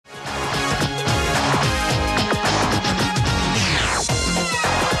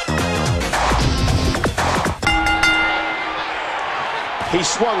He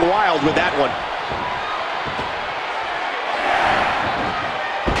swung wild with that one.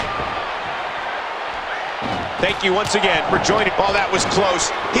 Thank you once again for joining. Oh, that was close.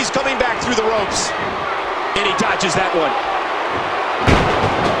 He's coming back through the ropes. And he dodges that one.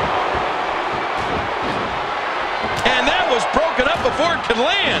 And that was broken up before it could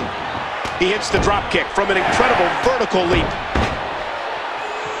land. He hits the drop kick from an incredible vertical leap.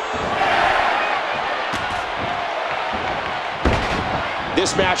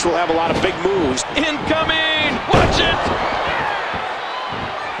 This match will have a lot of big moves. Incoming! Watch it!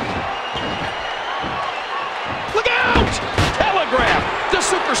 Look out! Telegraph! The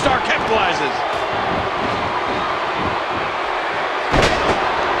superstar capitalizes.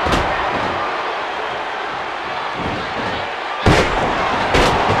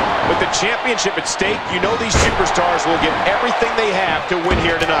 With the championship at stake, you know these superstars will give everything they have to win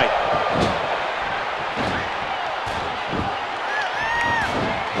here tonight.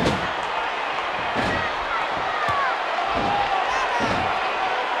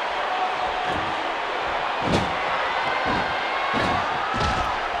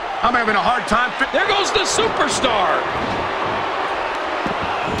 I'm having a hard time. There goes the superstar.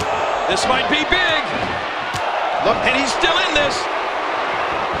 This might be big. Look, and he's still in this.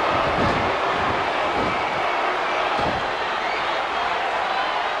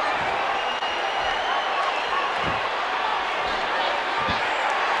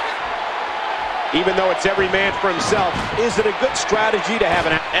 Even though it's every man for himself, is it a good strategy to have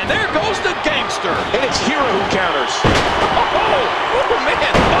an... And there goes the gangster. And it's Hero who counters. Oh,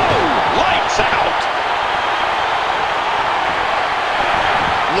 man. Oh, lights out.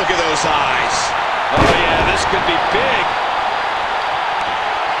 Look at those eyes. Oh, yeah, this could be big.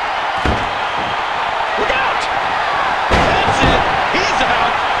 Look out. That's it. He's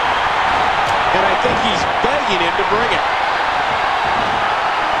out. And I think he's begging him to bring it.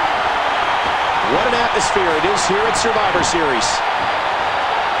 What an atmosphere it is here at Survivor Series.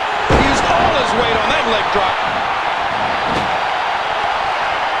 He used all his weight on that leg drop.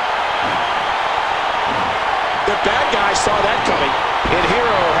 The bad guy saw that coming, and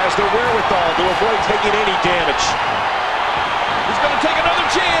Hero has the wherewithal to avoid taking any damage. He's going to take another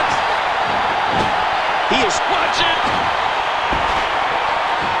chance. He is... Watch it.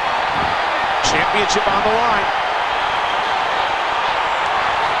 Championship on the line.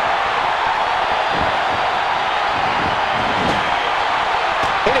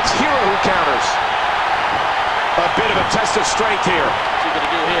 And it's Hero who counters. A bit of a test of strength here. What's he going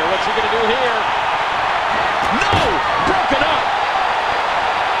to do here? What's he going to do here? No! Broken up!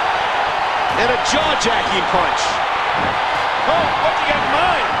 And a jaw-jacking punch. Oh, what's he got in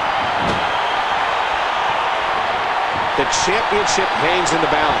mind? The championship hangs in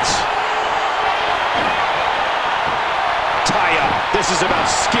the balance. Tie up. This is about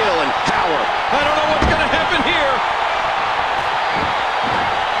skill and power. I don't know what's going to happen here.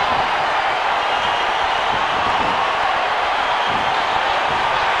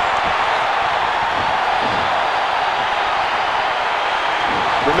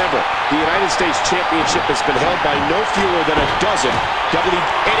 Remember, the United States Championship has been held by no fewer than a dozen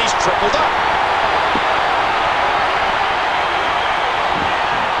and he's tripled up.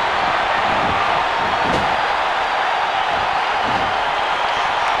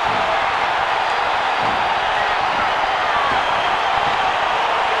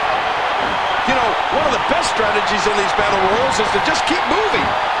 You know, one of the best strategies in these battle royals is to just keep moving.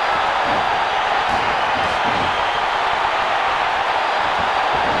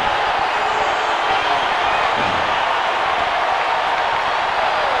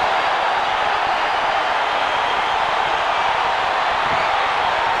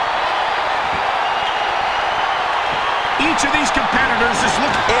 Each of these competitors is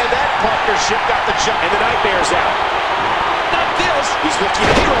looking... And that partnership got the jump, and the Nightmare's out. Not this. He's looking,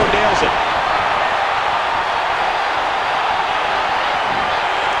 Hero nails it.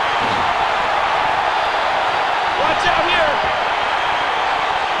 Watch out here.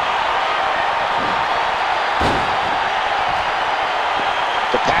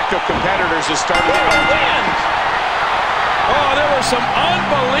 The pack of competitors is starting to win. Oh, there were some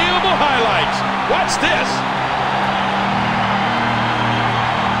unbelievable highlights. Watch this.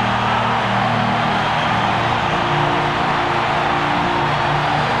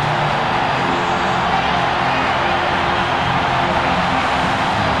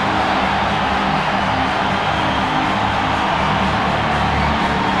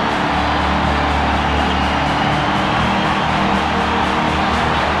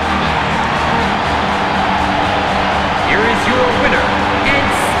 Here is your winner, and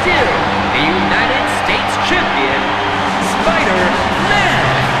still the United States Champion,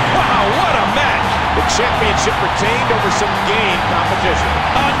 some game competition.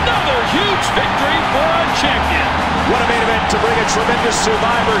 Another huge victory for our champion. What a main event to bring a tremendous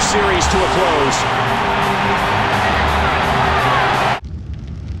Survivor Series to a close.